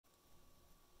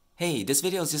Hey, this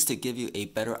video is just to give you a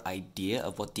better idea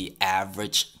of what the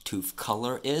average tooth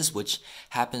color is, which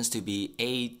happens to be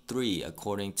A3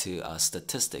 according to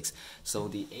statistics. So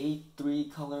the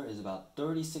A3 color is about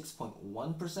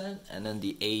 36.1%, and then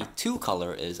the A2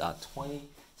 color is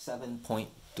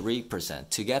 27.3%.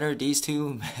 Together, these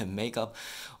two make up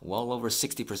well over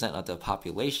 60% of the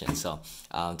population. So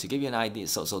to give you an idea,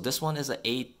 so this one is an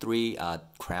A3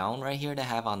 crown right here to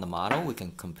have on the model. We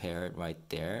can compare it right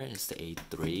there. It's the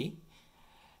A3.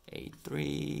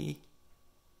 A3.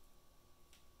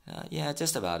 Yeah,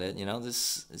 just about it.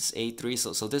 This is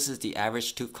A3. So this is the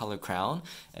average tooth color crown,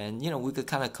 and we could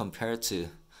kind of compare it to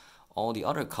all the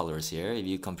other colors here. If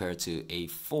you compare it to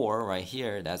A4 right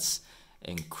here, that's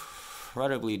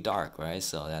incredibly dark, right?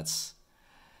 So that's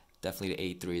definitely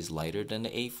the A3 is lighter than the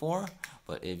A4.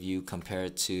 But if you compare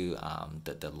it to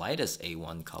the lightest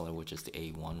A1 color, which is the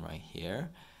A1 right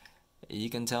here, you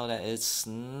can tell that it's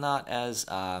not as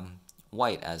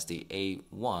white as the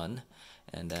A1,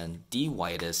 and then the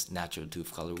whitest natural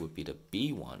tooth color would be the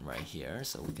B1 right here.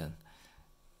 So we can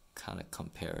kind of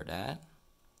compare that.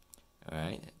 All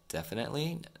right,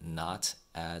 definitely not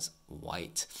as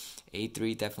white.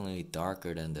 A3 definitely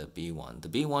darker than the B1. The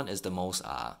B1 is the most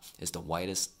is the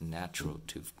whitest natural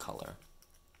tooth color.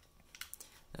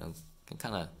 Now, you can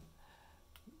kind of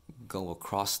go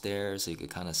across there so you can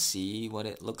kind of see what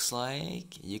it looks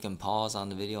like. You can pause on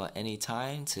the video at any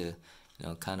time to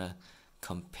kind of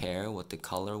compare what the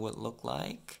color would look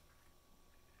like.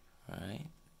 All right,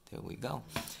 there we go.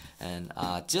 And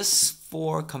just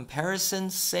for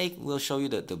comparison's sake, we'll show you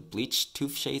the bleached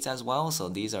tooth shades as well. So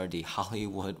these are the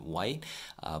Hollywood white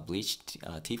bleached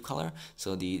teeth color.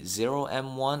 So the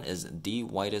 0M1 is the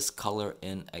whitest color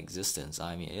in existence.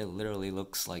 I mean, it literally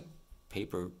looks like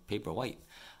paper white.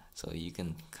 So you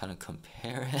can kind of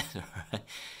compare it, right?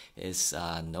 It's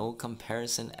no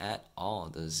comparison at all.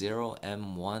 The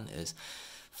 0M1 is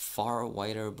far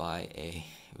whiter by a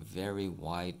very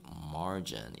wide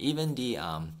margin. Even the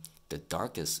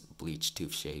darkest bleached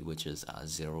tooth shade, which is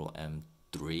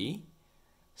 0M3,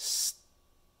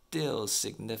 still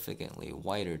significantly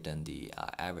whiter than the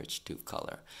average tooth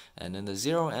color. And then the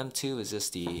 0M2 is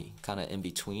just the kind of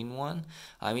in-between one.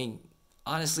 I mean,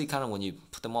 honestly, kind of when you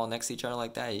put them all next to each other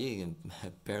like that, you can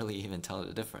barely even tell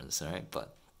the difference, right?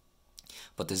 But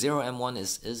the 0M1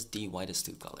 is the whitest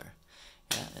tooth color.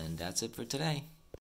 Yeah, and that's it for today.